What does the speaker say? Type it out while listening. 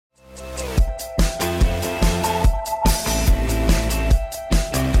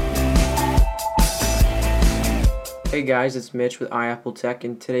Hey guys, it's Mitch with iApple Tech,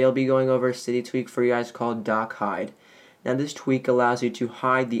 and today I'll be going over a Cydia tweak for you guys called DockHide. Now this tweak allows you to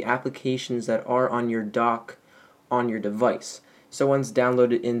hide the applications that are on your dock on your device. So once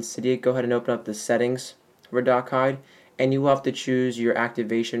downloaded in Cydia, go ahead and open up the settings for DockHide, and you will have to choose your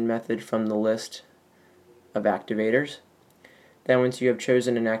activation method from the list of activators. Then once you have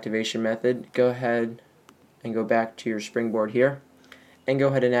chosen an activation method, go ahead and go back to your springboard here, and go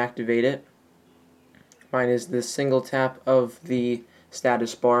ahead and activate it. Mine is the single tap of the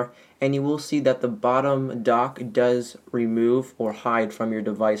status bar, and you will see that the bottom dock does remove or hide from your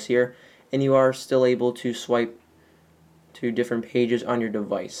device here, and you are still able to swipe to different pages on your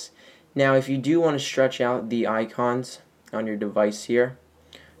device. Now if you do want to stretch out the icons on your device here,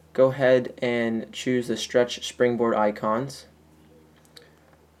 go ahead and choose the stretch springboard icons,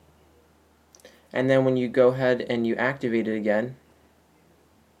 and then when you go ahead and you activate it again,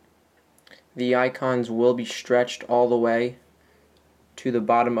 the icons will be stretched all the way to the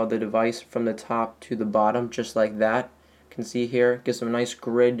bottom of the device from the top to the bottom, just like that. You can see here, it gives them a nice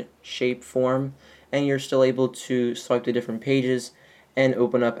grid shape form, and you're still able to swipe to different pages and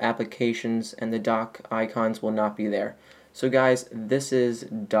open up applications, and the dock icons will not be there. So guys, this is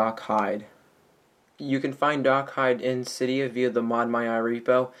DockHide. You can find DockHide in Cydia via the ModMyi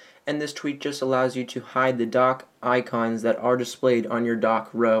repo, and this tweak just allows you to hide the dock icons that are displayed on your dock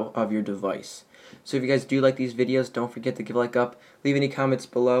row of your device. So if you guys do like these videos, don't forget to give a like up, leave any comments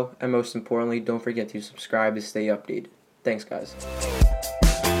below, and most importantly, don't forget to subscribe to stay updated. Thanks guys.